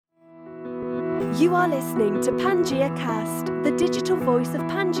You are listening to Pangea Cast, the digital voice of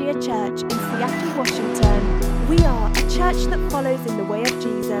Pangea Church in Seattle, Washington. We are a church that follows in the way of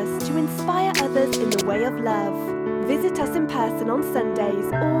Jesus to inspire others in the way of love. Visit us in person on Sundays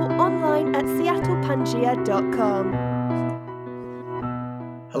or online at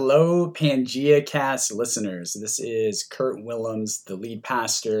seattlepangea.com. Hello, Pangea Cast listeners. This is Kurt Willems, the lead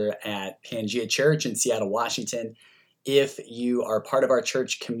pastor at Pangea Church in Seattle, Washington. If you are part of our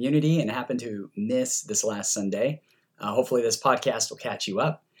church community and happen to miss this last Sunday, hopefully this podcast will catch you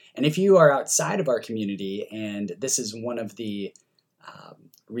up. And if you are outside of our community and this is one of the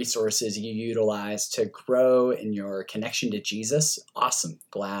resources you utilize to grow in your connection to Jesus, awesome.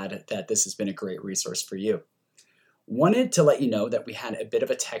 Glad that this has been a great resource for you. Wanted to let you know that we had a bit of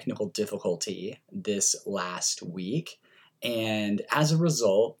a technical difficulty this last week. And as a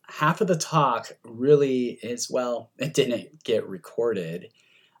result, half of the talk really is, it didn't get recorded.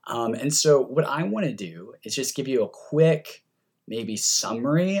 And so what I want to do is just give you a quick, maybe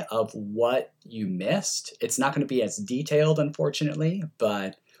summary of what you missed. It's not going to be as detailed, unfortunately,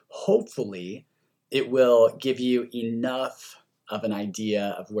 but hopefully it will give you enough of an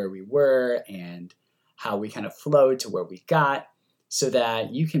idea of where we were and how we kind of flowed to where we got so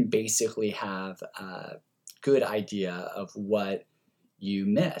that you can basically have a good idea of what you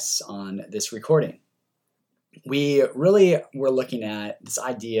miss on this recording. We really were looking at this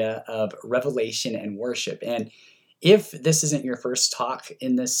idea of revelation and worship. And if this isn't your first talk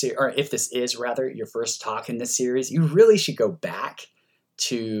in this series, or if this is rather your first talk in this series, you really should go back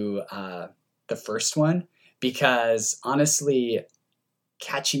to the first one, because honestly,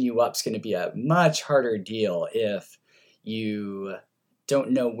 catching you up is going to be a much harder deal if you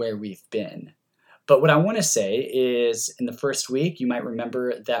don't know where we've been. But what I want to say is in the first week, you might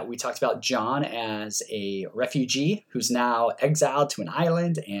remember that we talked about John as a refugee who's now exiled to an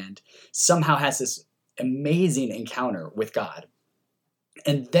island and somehow has this amazing encounter with God.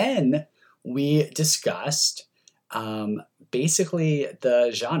 And then we discussed basically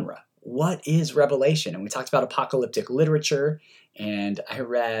the genre. What is Revelation? And we talked about apocalyptic literature, and I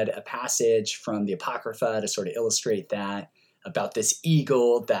read a passage from the Apocrypha to sort of illustrate that, about this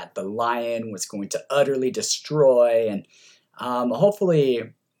eagle that the lion was going to utterly destroy. And hopefully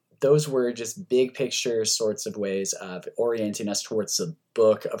those were just big picture sorts of ways of orienting us towards the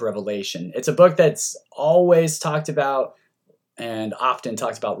book of Revelation. It's a book that's always talked about and often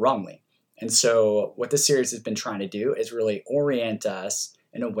talked about wrongly. And so what this series has been trying to do is really orient us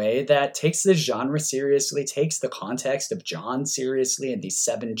in a way that takes the genre seriously, takes the context of John seriously, and these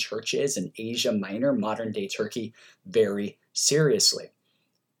 7 churches in Asia Minor, modern-day Turkey, very seriously.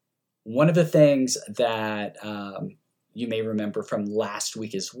 One of the things that you may remember from last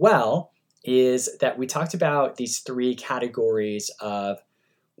week as well is that we talked about these 3 categories of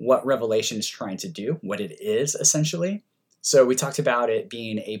what Revelation is trying to do, what it is essentially. So we talked about it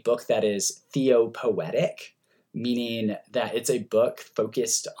being a book that is theopoetic, meaning that it's a book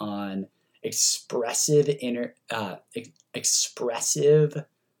focused on expressive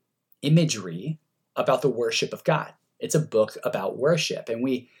imagery about the worship of God. It's a book about worship, and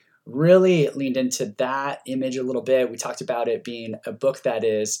we really leaned into that image a little bit. We talked about it being a book that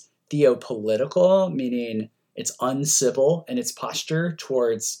is theopolitical, meaning it's uncivil in its posture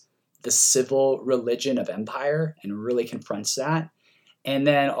towards the civil religion of empire and really confronts that. And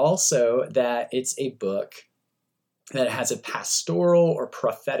then also that it's a book that has a pastoral or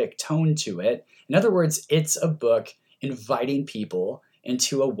prophetic tone to it. In other words, it's a book inviting people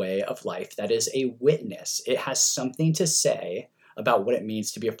into a way of life that is a witness. It has something to say about what it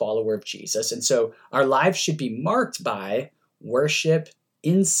means to be a follower of Jesus. And so our lives should be marked by worship,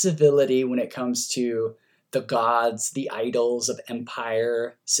 incivility when it comes to the gods, the idols of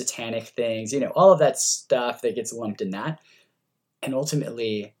empire, satanic things, all of that stuff that gets lumped in that. And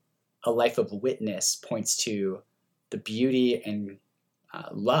ultimately, a life of witness points to the beauty and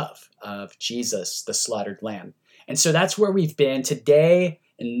love of Jesus, the slaughtered lamb. And so that's where we've been. Today,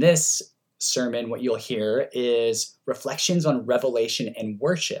 in this sermon, what you'll hear is reflections on revelation and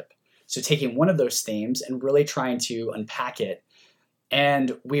worship. So taking one of those themes and really trying to unpack it.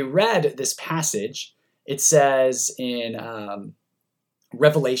 And we read this passage. It says in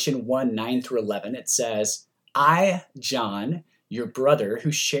Revelation 1:9-11, it says, "I, John, your brother,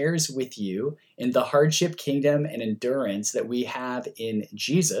 who shares with you in the hardship, kingdom, and endurance that we have in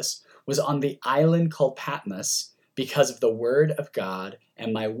Jesus, was on the island called Patmos because of the word of God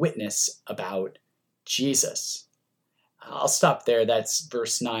and my witness about Jesus." I'll stop there. That's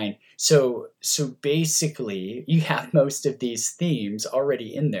verse 9. So basically, you have most of these themes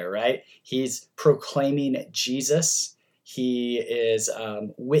already in there, right? He's proclaiming Jesus. He is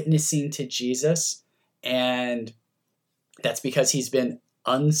witnessing to Jesus, and that's because he's been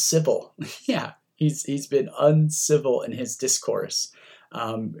uncivil. Yeah, he's been uncivil in his discourse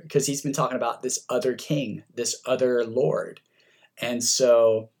because he's been talking about this other king, this other Lord. And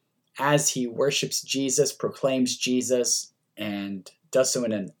so as he worships Jesus, proclaims Jesus, and does so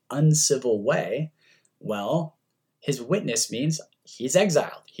in an uncivil way, well, his witness means he's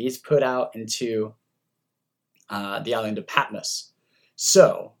exiled. He's put out into the island of Patmos.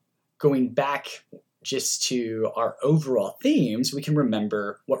 So going back just to our overall themes, we can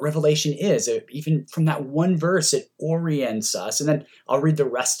remember what Revelation is. Even from that one verse, it orients us. And then I'll read the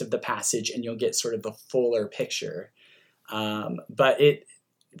rest of the passage and you'll get sort of the fuller picture. But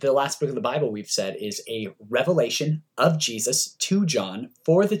the last book of the Bible, we've said, is a revelation of Jesus to John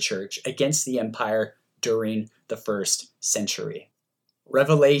for the church against the empire during the first century.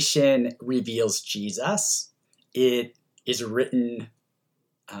 Revelation reveals Jesus. It is written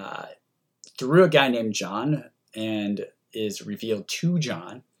through a guy named John and is revealed to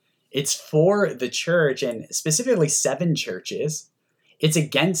John. It's for the church, and specifically 7 churches. It's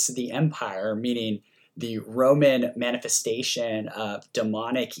against the empire, meaning the Roman manifestation of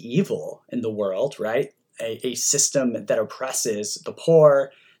demonic evil in the world, right? A system that oppresses the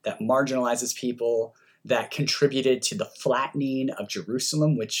poor, that marginalizes people, that contributed to the flattening of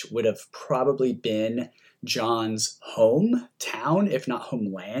Jerusalem, which would have probably been John's hometown, if not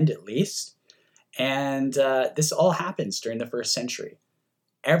homeland at least. And this all happens during the first century.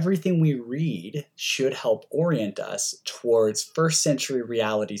 Everything we read should help orient us towards first century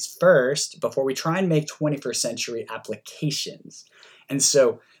realities first before we try and make 21st century applications. And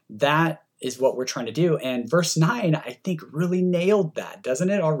so that is what we're trying to do. And verse 9, I think, really nailed that, doesn't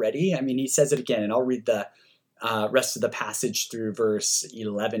it already? I mean, he says it again, and I'll read the rest of the passage through verse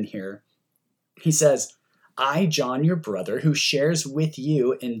 11 here. He says, I, John, your brother, who shares with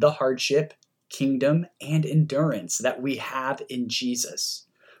you in the hardship, kingdom, and endurance that we have in Jesus,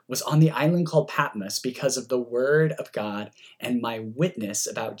 was on the island called Patmos because of the word of God and my witness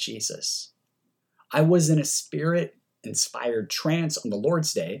about Jesus. I was in a spirit-inspired trance on the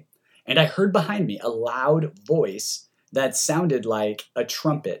Lord's day, and I heard behind me a loud voice that sounded like a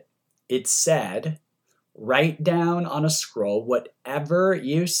trumpet. It said, write down on a scroll whatever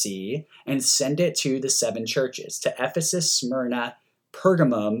you see and send it to the 7 churches, to Ephesus, Smyrna,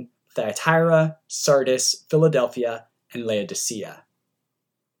 Pergamum, Thyatira, Sardis, Philadelphia, and Laodicea.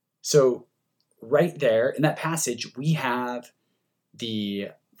 So right there in that passage, we have the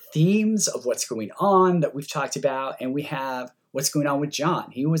themes of what's going on that we've talked about, and we have what's going on with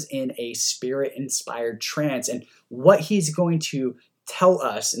John. He was in a spirit-inspired trance, and what he's going to tell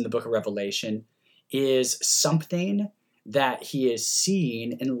us in the book of Revelation is something that he is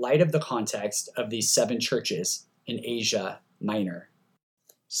seeing in light of the context of these 7 churches in Asia Minor.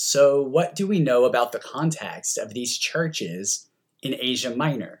 So what do we know about the context of these churches in Asia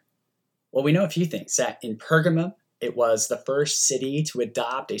Minor? Well, we know a few things. That in Pergamum, it was the first city to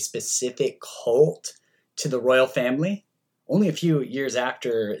adopt a specific cult to the royal family. Only a few years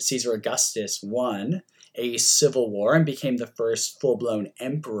after Caesar Augustus won a civil war and became the first full-blown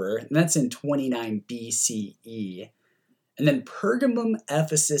emperor, and that's in 29 BCE. And then Pergamum,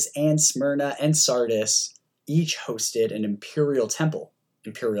 Ephesus, and Smyrna, and Sardis each hosted an imperial temple,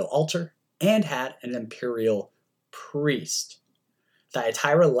 imperial altar, and had an imperial priest.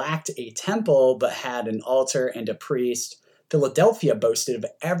 Thyatira lacked a temple, but had an altar and a priest. Philadelphia boasted of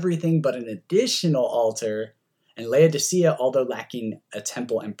everything but an additional altar. And Laodicea, although lacking a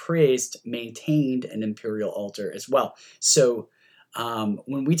temple and priest, maintained an imperial altar as well. So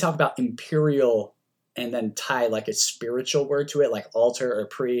when we talk about imperial and then tie like a spiritual word to it, like altar or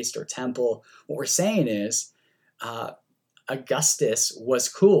priest or temple, what we're saying is Augustus was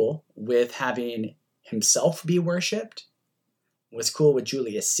cool with having himself be worshipped, was cool with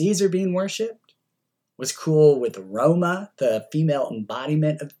Julius Caesar being worshipped, was cool with Roma, the female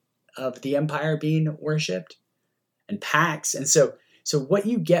embodiment of the empire, being worshipped, and Pax. And so what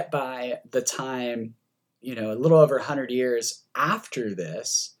you get by the time, a little over 100 years after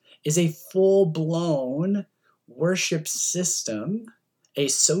this, is a full-blown worship system, a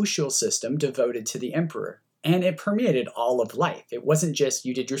social system devoted to the emperor. And it permeated all of life. It wasn't just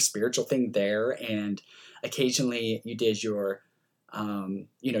you did your spiritual thing there and occasionally you did your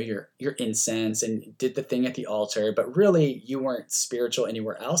incense and did the thing at the altar, but really you weren't spiritual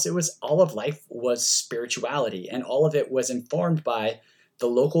anywhere else. It was all of life was spirituality, and all of it was informed by the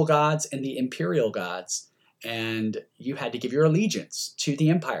local gods and the imperial gods. And you had to give your allegiance to the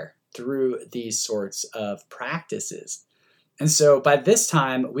empire through these sorts of practices. And so by this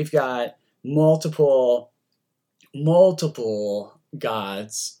time, we've got multiple multiple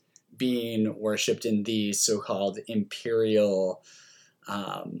gods being worshipped in the so-called imperial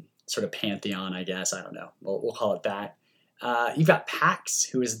sort of pantheon, I guess. I don't know. We'll call it that. You've got Pax,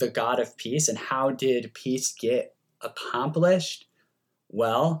 who is the god of peace. And how did peace get accomplished?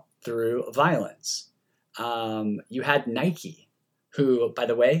 Well, through violence. You had Nike, who, by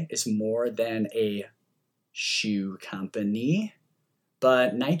the way, is more than a shoe company.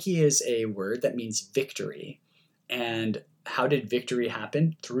 But Nike is a word that means victory. And how did victory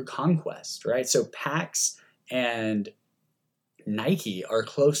happen? Through conquest, right? So Pax and Nike are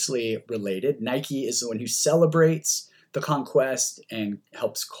closely related. Nike is the one who celebrates the conquest and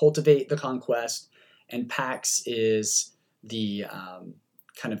helps cultivate the conquest. And Pax is the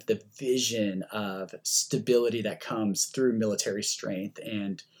kind of the vision of stability that comes through military strength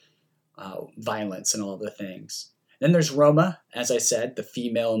and violence and all the things. Then there's Roma, as I said, the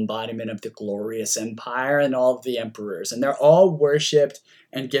female embodiment of the glorious empire and all of the emperors. And they're all worshipped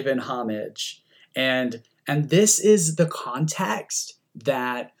and given homage. And this is the context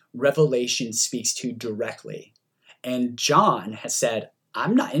that Revelation speaks to directly. And John has said,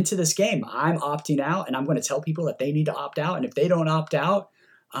 I'm not into this game. I'm opting out, and I'm going to tell people that they need to opt out. And if they don't opt out,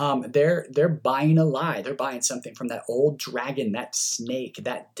 they're buying a lie. They're buying something from that old dragon, that snake,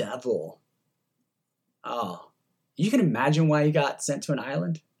 that devil. Oh, you can imagine why he got sent to an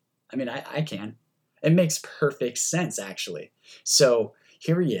island? I mean, I can. It makes perfect sense, actually. So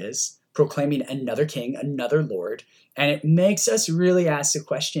here he is, proclaiming another king, another Lord. And it makes us really ask the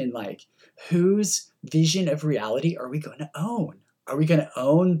question, like, whose vision of reality are we going to own? Are we going to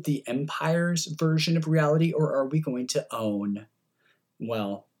own the empire's version of reality, or are we going to own,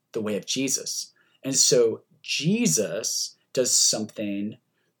 well, the way of Jesus? And so Jesus does something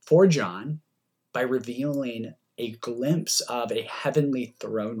for John by revealing a glimpse of a heavenly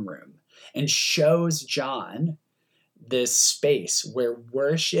throne room and shows John this space where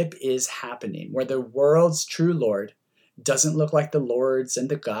worship is happening, where the world's true Lord doesn't look like the lords and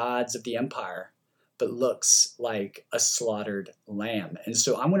the gods of the empire, but looks like a slaughtered lamb. And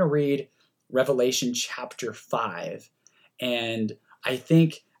so I'm going to read Revelation chapter 5. And I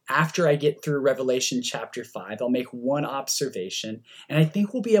think after I get through Revelation chapter 5, I'll make one observation. And I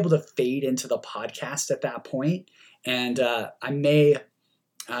think we'll be able to fade into the podcast at that point. And I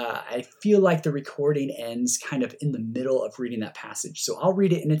feel like the recording ends kind of in the middle of reading that passage. So I'll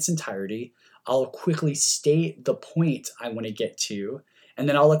read it in its entirety. I'll quickly state the point I want to get to, and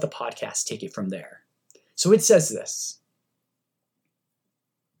then I'll let the podcast take it from there. So it says this.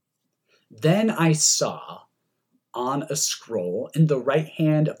 Then I saw on a scroll in the right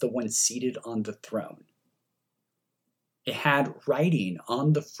hand of the one seated on the throne. It had writing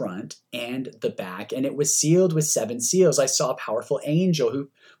on the front and the back, and it was sealed with 7 seals. I saw a powerful angel who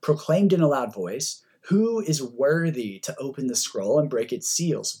proclaimed in a loud voice, "Who is worthy to open the scroll and break its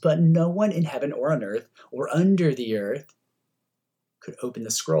seals?" But no one in heaven or on earth or under the earth could open the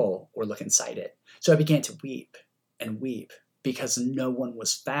scroll or look inside it. So I began to weep and weep because no one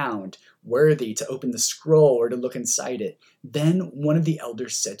was found worthy to open the scroll or to look inside it. Then one of the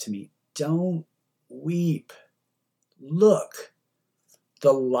elders said to me, "Don't weep. Look,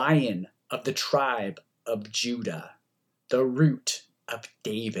 the Lion of the tribe of Judah, the Root of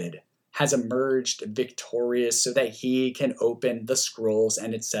David, has emerged victorious so that he can open the scrolls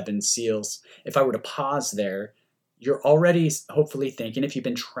and its 7 seals." If I were to pause there, you're already hopefully thinking, if you've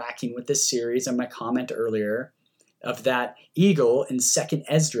been tracking with this series and my comment earlier, of that eagle in 2nd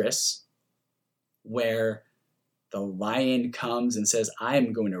Esdras, where the lion comes and says, "I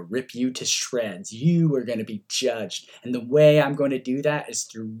am going to rip you to shreds. You are going to be judged. And the way I'm going to do that is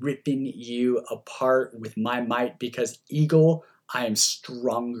through ripping you apart with my might, because eagle, I am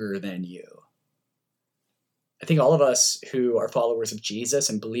stronger than you." I think all of us who are followers of Jesus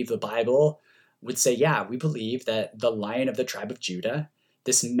and believe the Bible would say, yeah, we believe that the Lion of the tribe of Judah,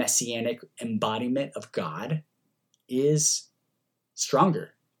 this messianic embodiment of God, is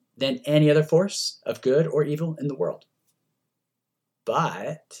stronger than any other force of good or evil in the world.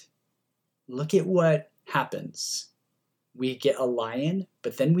 But look at what happens. We get a lion,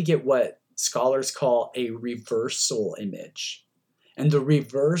 but then we get what scholars call a reversal image. And the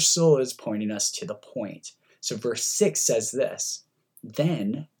reversal is pointing us to the point. So verse 6 says this,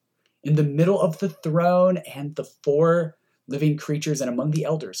 "Then in the middle of the throne and the 4 living creatures and among the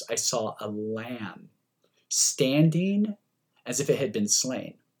elders, I saw a lamb standing as if it had been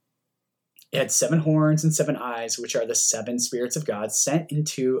slain. It had 7 horns and 7 eyes, which are the 7 spirits of God sent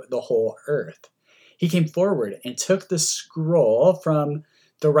into the whole earth. He came forward and took the scroll from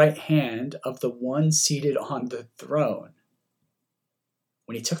the right hand of the one seated on the throne.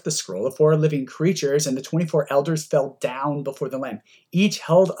 When he took the scroll, the 4 living creatures and the 24 elders fell down before the Lamb. Each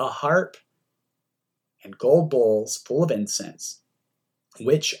held a harp and gold bowls full of incense,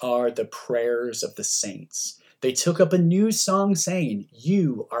 which are the prayers of the saints. They took up a new song saying,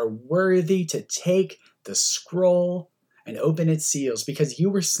 "You are worthy to take the scroll and open its seals, because you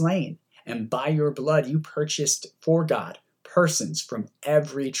were slain, and by your blood you purchased for God persons from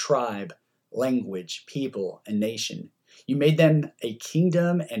every tribe, language, people, and nation. You made them a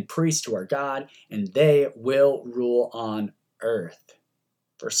kingdom and priests to our God, and they will rule on earth."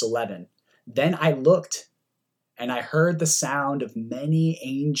 Verse 11, "Then I looked, and I heard the sound of many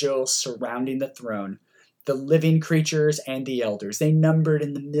angels surrounding the throne, the living creatures and the elders. They numbered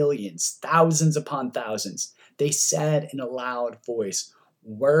in the millions, thousands upon thousands. They said in a loud voice,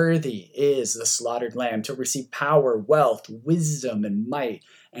 'Worthy is the slaughtered lamb to receive power, wealth, wisdom, and might,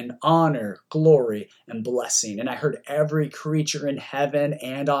 and honor, glory, and blessing.' And I heard every creature in heaven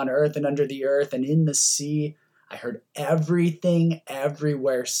and on earth and under the earth and in the sea. I heard everything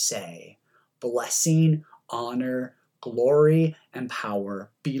everywhere say, 'Blessing, honor, glory, and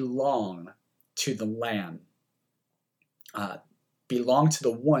power belong to the Lamb, belong to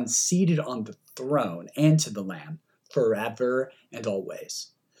the one seated on the throne and to the Lamb forever and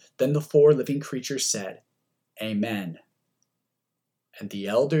always.' Then the 4 living creatures said, 'Amen.' And the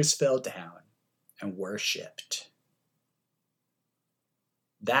elders fell down and worshipped."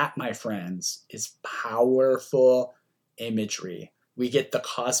 That, my friends, is powerful imagery. We get the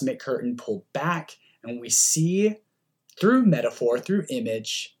cosmic curtain pulled back and we see through metaphor, through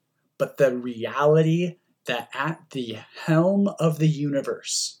image, but the reality that at the helm of the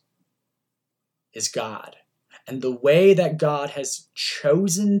universe is God. And the way that God has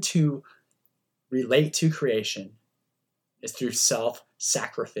chosen to relate to creation is through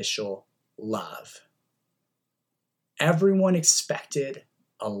self-sacrificial love. Everyone expected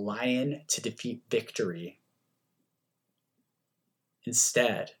a lion to defeat victory.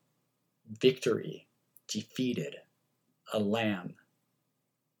 Instead, victory defeated a lamb.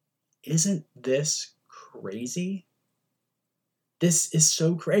 Isn't this crazy? This is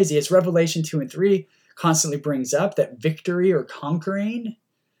so crazy. As Revelation 2 and 3 constantly brings up, that victory or conquering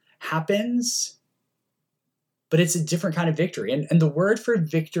happens, but it's a different kind of victory. And the word for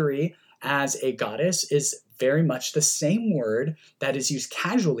victory as a goddess is very much the same word that is used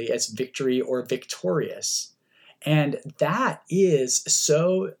casually as victory or victorious. And that is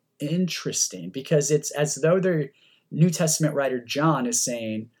so interesting because it's as though the New Testament writer John is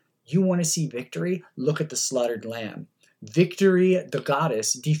saying, you want to see victory? Look at the slaughtered lamb. Victory, the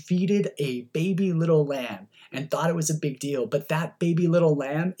goddess, defeated a baby little lamb and thought it was a big deal. But that baby little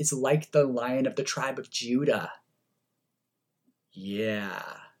lamb is like the Lion of the tribe of Judah.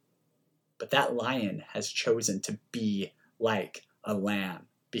 Yeah. But that lion has chosen to be like a lamb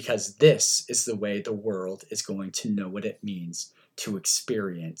because this is the way the world is going to know what it means to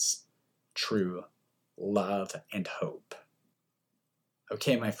experience true love and hope.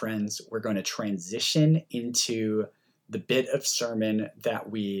 Okay, my friends, we're going to transition into the bit of sermon that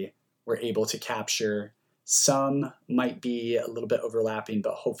we were able to capture. Some might be a little bit overlapping,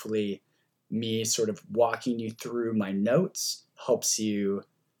 but hopefully me sort of walking you through my notes helps you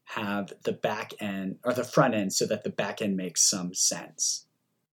have the back end or the front end so that the back end makes some sense.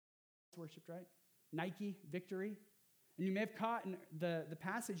 Worshipped, right? Nike, victory. And you may have caught in the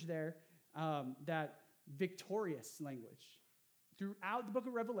passage there that victorious language. Throughout the book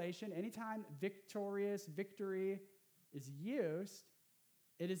of Revelation, anytime victorious, victory is used,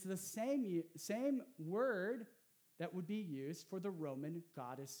 it is the same word that would be used for the Roman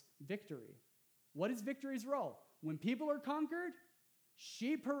goddess Victory. What is Victory's role? When people are conquered,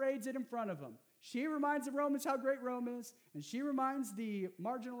 she parades it in front of them. She reminds the Romans how great Rome is, and she reminds the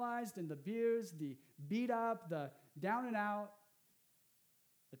marginalized and the abused, the beat up, the down and out,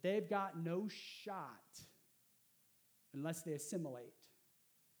 that they've got no shot unless they assimilate,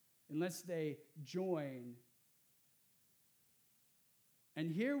 unless they join.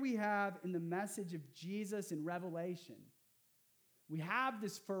 And here we have in the message of Jesus in Revelation, we have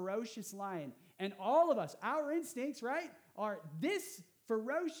this ferocious lion. And all of us, our instincts, right, are this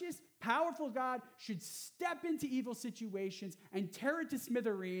ferocious, powerful God should step into evil situations and tear it to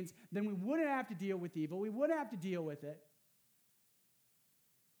smithereens. Then we wouldn't have to deal with evil. We wouldn't have to deal with it.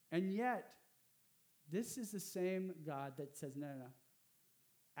 And yet, this is the same God that says, no.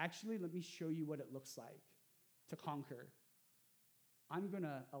 Actually, let me show you what it looks like to conquer. I'm going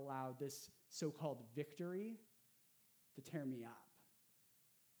to allow this so-called victory to tear me up,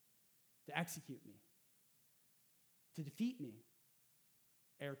 to execute me, to defeat me.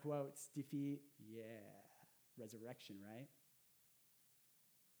 Air quotes, defeat, yeah, resurrection, right?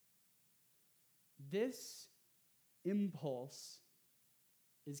 this impulse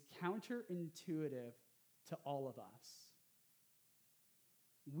is counterintuitive to all of us.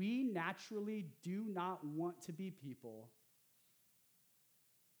 We naturally do not want to be people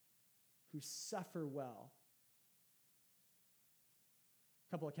who suffer well.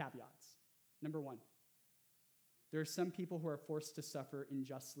 A couple of caveats. Number one, there are some people who are forced to suffer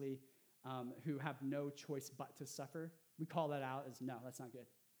unjustly, who have no choice but to suffer. We call that out as, no, that's not good,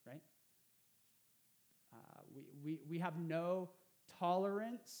 right? We have no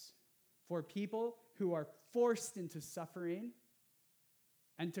tolerance for people who are forced into suffering,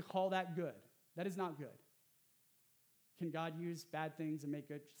 and to call that good. That is not good. Can God use bad things and make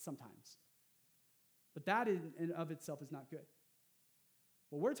good? Sometimes. But that in and of itself is not good.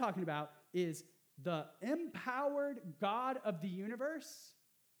 What we're talking about is the empowered God of the universe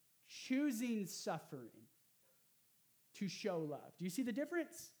choosing suffering to show love. Do you see the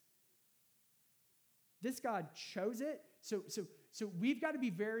difference? This God chose it. So we've got to be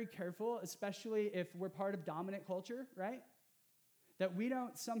very careful, especially if we're part of dominant culture, right? That we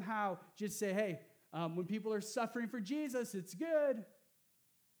don't somehow just say, hey, when people are suffering for Jesus, it's good.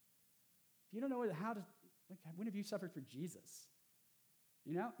 If you don't know when have you suffered for Jesus?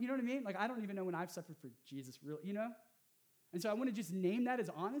 You know what I mean? Like, I don't even know when I've suffered for Jesus, really, And so I want to just name that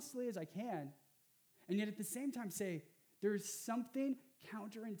as honestly as I can, and yet at the same time say, there's something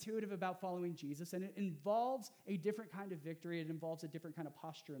counterintuitive about following Jesus, and it involves a different kind of victory. It involves a different kind of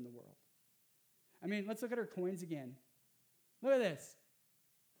posture in the world. I mean, let's look at our coins again. Look at this.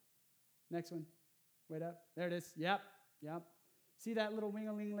 Next one. Wait up. There it is. Yep. See that little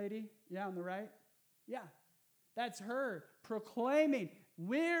wing-a-ling lady? Yeah, on the right? Yeah. That's her proclaiming,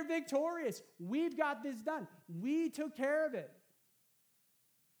 we're victorious. We've got this done. We took care of it.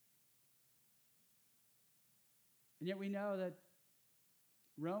 And yet we know that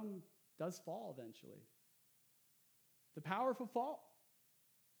Rome does fall eventually. The powerful fall.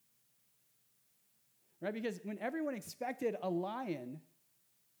 Right? Because when everyone expected a lion,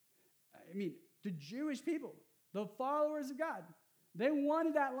 the Jewish people, the followers of God, they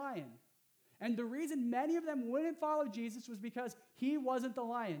wanted that lion. And the reason many of them wouldn't follow Jesus was because he wasn't the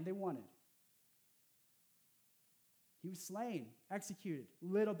lion they wanted. He was slain, executed,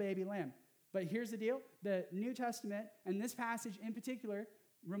 little baby lamb. But here's the deal. The New Testament, and this passage in particular,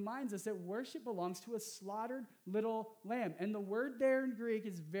 reminds us that worship belongs to a slaughtered little lamb. And the word there in Greek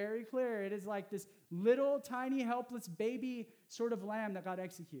is very clear. It is like this little, tiny, helpless baby sort of lamb that got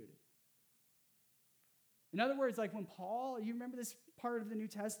executed. In other words, like when Paul, you remember this part of the New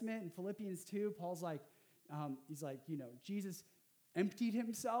Testament in Philippians 2, Paul's like, he's like, Jesus emptied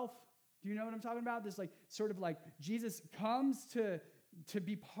himself. Do you know what I'm talking about? This sort of Jesus comes to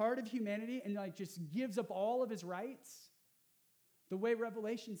be part of humanity and just gives up all of his rights. The way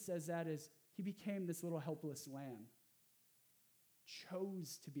Revelation says that is he became this little helpless lamb.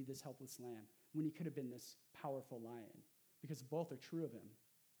 Chose to be this helpless lamb when he could have been this powerful lion, because both are true of him.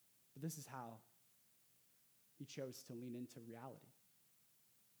 But this is how he chose to lean into reality.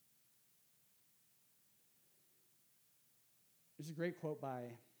 There's a great quote by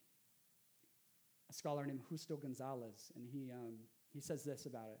a scholar named Justo Gonzalez, and he says this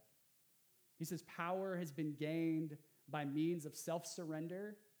about it. He says, power has been gained by means of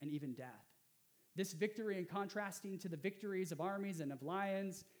self-surrender and even death. This victory, in contrasting to the victories of armies and of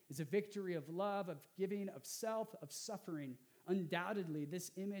lions, is a victory of love, of giving, of self, of suffering. Undoubtedly,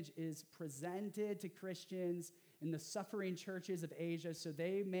 this image is presented to Christians in the suffering churches of Asia so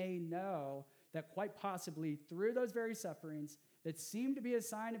they may know that quite possibly through those very sufferings that seem to be a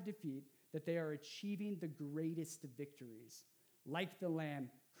sign of defeat, that they are achieving the greatest victories. Like the Lamb,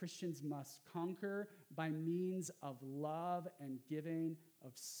 Christians must conquer by means of love and giving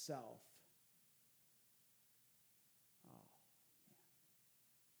of self.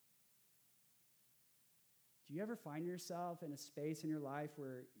 Do you ever find yourself in a space in your life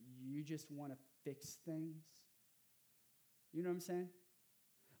where you just want to fix things? You know what I'm saying?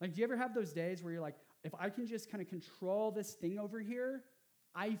 Like, do you ever have those days where you're like, if I can just kind of control this thing over here,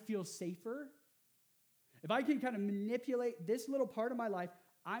 I feel safer? If I can kind of manipulate this little part of my life,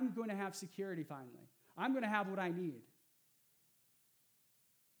 I'm going to have security finally. I'm going to have what I need.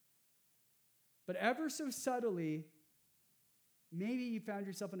 But ever so subtly, maybe you found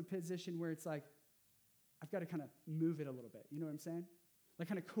yourself in a position where it's like, I've got to kind of move it a little bit. You know what I'm saying? Like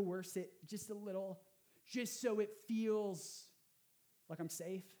kind of coerce it just a little, just so it feels like I'm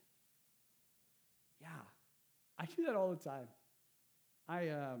safe. Yeah, I do that all the time.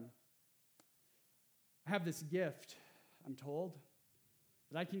 I have this gift, I'm told,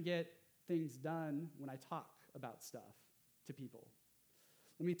 that I can get things done when I talk about stuff to people.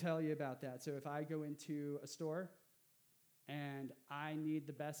 Let me tell you about that. So if I go into a store and I need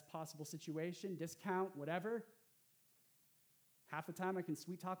the best possible situation, discount, whatever, half the time I can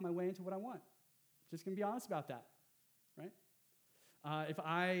sweet talk my way into what I want. Just gonna be honest about that, right? If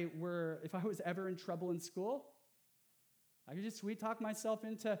I was ever in trouble in school, I could just sweet talk myself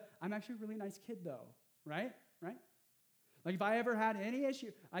into, I'm actually a really nice kid though, right? Like if I ever had any issue,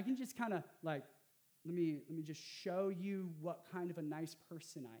 I can just kind of like, let me just show you what kind of a nice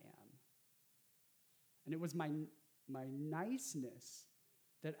person I am. And it was my niceness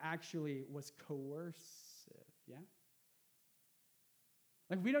that actually was coercive, yeah?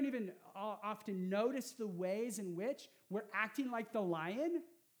 Like we don't even often notice the ways in which we're acting like the lion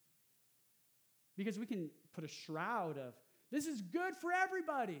because we can put a shroud of, this is good for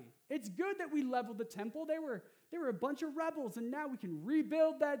everybody. It's good that we leveled the temple. They were a bunch of rebels, and now we can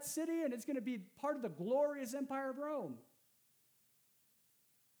rebuild that city, and it's going to be part of the glorious empire of Rome.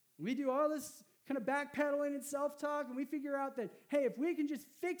 We do all this kind of backpedaling and self-talk, and we figure out that, hey, if we can just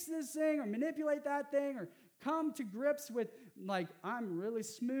fix this thing or manipulate that thing or come to grips with, like, I'm really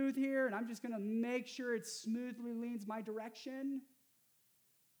smooth here, and I'm just going to make sure it smoothly leans my direction.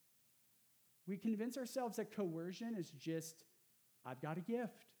 We convince ourselves that coercion is just, I've got a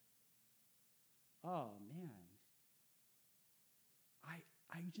gift. Oh, man.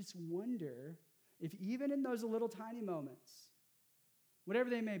 I just wonder if even in those little tiny moments, whatever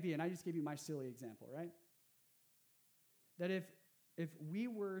they may be, and I just gave you my silly example, right? That if we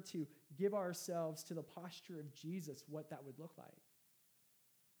were to give ourselves to the posture of Jesus, what that would look like.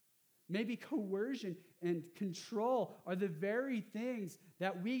 Maybe coercion and control are the very things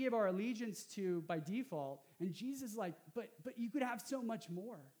that we give our allegiance to by default. And Jesus is like, but you could have so much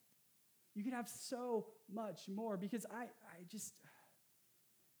more. You could have so much more because I just,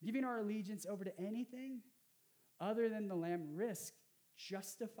 giving our allegiance over to anything other than the Lamb risk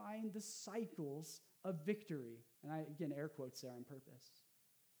justifying the cycles of victory. And I, again, air quotes there on purpose.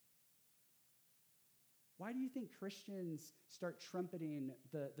 Why do you think Christians start trumpeting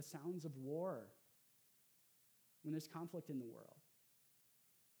the sounds of war when there's conflict in the world?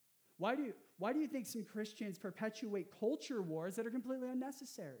 Why do you think some Christians perpetuate culture wars that are completely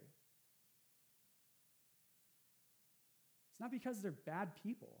unnecessary? It's not because they're bad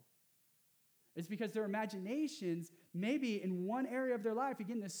people. It's because their imaginations, maybe in one area of their life,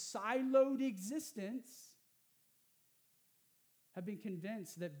 again, this siloed existence, have been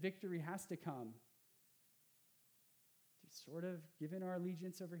convinced that victory has to come. Sort of giving our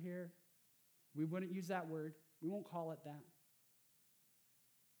allegiance over here. We wouldn't use that word. We won't call it that.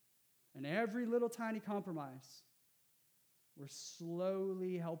 And every little tiny compromise, we're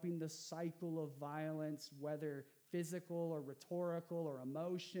slowly helping the cycle of violence, whether physical or rhetorical or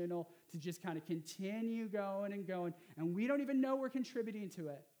emotional, to just kind of continue going and going. And we don't even know we're contributing to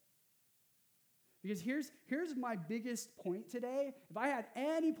it. Because here's my biggest point today. If I had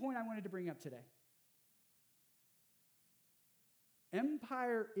any point I wanted to bring up today,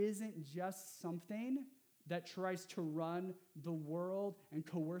 empire isn't just something that tries to run the world and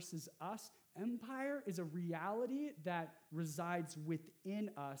coerces us. Empire is a reality that resides within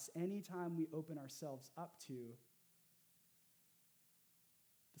us anytime we open ourselves up to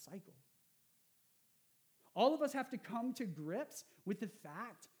the cycle. All of us have to come to grips with the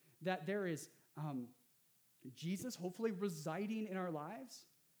fact that there is Jesus hopefully residing in our lives,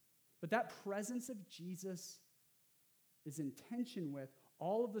 but that presence of Jesus is in tension with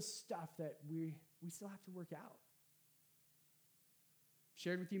all of the stuff that we still have to work out.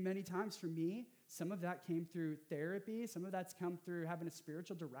 Shared with you many times, for me, some of that came through therapy. Some of that's come through having a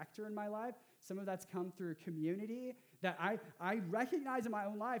spiritual director in my life. Some of that's come through community. That I recognize in my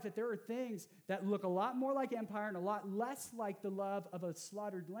own life that there are things that look a lot more like empire and a lot less like the love of a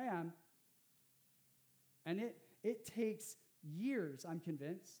slaughtered lamb. And it takes years, I'm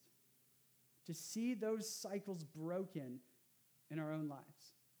convinced, to see those cycles broken in our own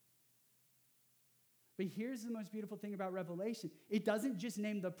lives. But here's the most beautiful thing about Revelation. It doesn't just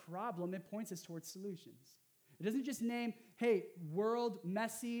name the problem, it points us towards solutions. It doesn't just name, hey, world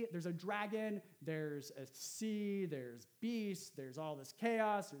messy, there's a dragon, there's a sea, there's beasts, there's all this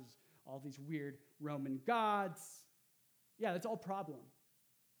chaos, there's all these weird Roman gods. Yeah, that's all problem.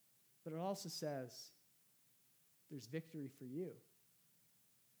 But it also says there's victory for you.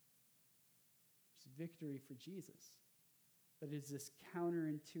 Victory for Jesus. But it is this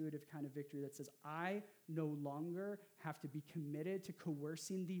counterintuitive kind of victory that says, I no longer have to be committed to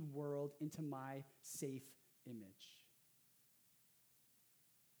coercing the world into my safe image.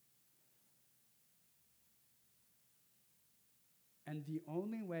 And the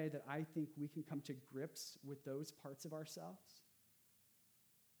only way that I think we can come to grips with those parts of ourselves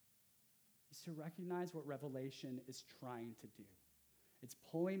is to recognize what Revelation is trying to do. It's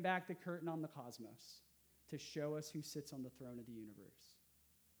pulling back the curtain on the cosmos to show us who sits on the throne of the universe.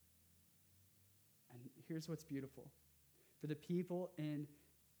 And here's what's beautiful. For the people in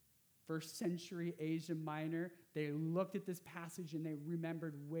first century Asia Minor, they looked at this passage and they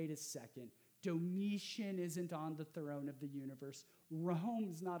remembered, wait a second, Domitian isn't on the throne of the universe.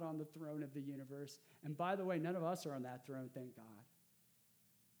 Rome's not on the throne of the universe. And by the way, none of us are on that throne, thank God.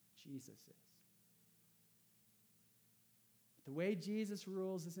 Jesus is. The way Jesus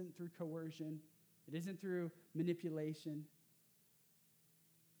rules isn't through coercion. It isn't through manipulation.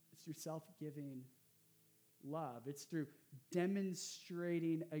 It's through self-giving love. It's through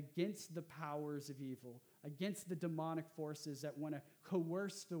demonstrating against the powers of evil, against the demonic forces that want to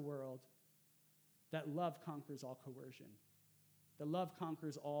coerce the world, that love conquers all coercion. That love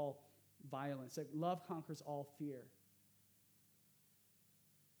conquers all violence. That love conquers all fear.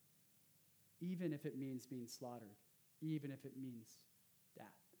 Even if it means being slaughtered. Even if it means death.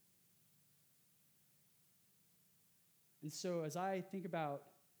 And so as I think about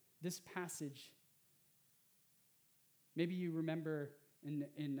this passage, maybe you remember in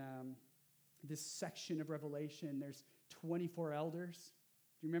this section of Revelation, there's 24 elders.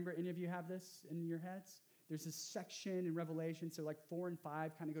 Do you remember, any of you have this in your heads? There's this section in Revelation, so like 4 and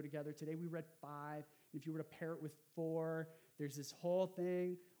 5 kind of go together. Today we read 5, and if you were to pair it with 4, there's this whole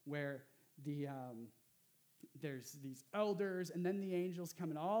thing where there's these elders, and then the angels come,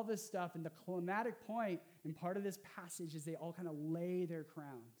 and all this stuff, and the climatic point in part of this passage is they all kind of lay their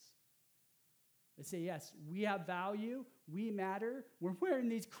crowns. They say, yes, we have value, we matter, we're wearing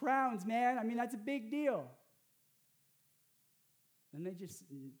these crowns, man. I mean, that's a big deal. Then they just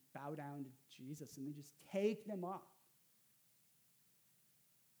bow down to Jesus, and they just take them off.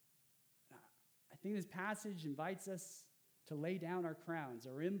 I think this passage invites us to lay down our crowns,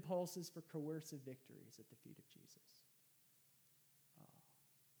 our impulses for coercive victories at the feet of Jesus.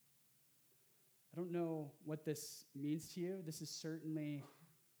 I don't know what this means to you. This is certainly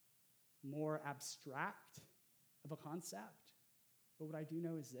more abstract of a concept. But what I do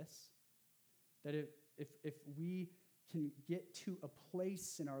know is this, that if we can get to a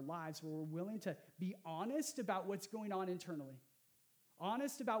place in our lives where we're willing to be honest about what's going on internally,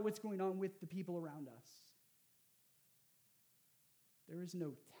 honest about what's going on with the people around us, there is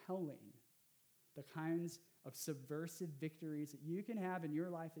no telling the kinds of subversive victories that you can have in your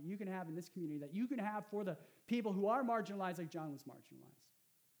life, that you can have in this community, that you can have for the people who are marginalized like John was marginalized.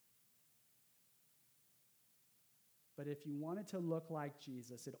 But if you want it to look like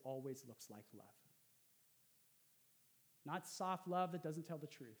Jesus, it always looks like love. Not soft love that doesn't tell the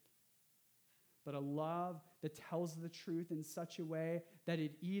truth, but a love that tells the truth in such a way that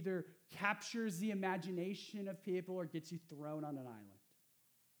it either captures the imagination of people or gets you thrown on an island.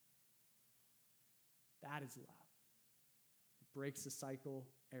 That is love. It breaks the cycle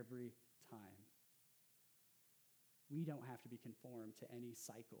every time. We don't have to be conformed to any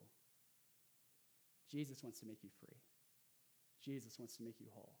cycle. Jesus wants to make you free. Jesus wants to make you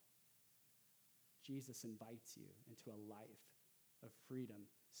whole. Jesus invites you into a life of freedom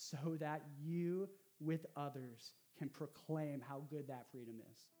so that you, with others, can proclaim how good that freedom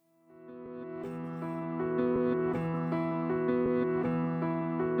is.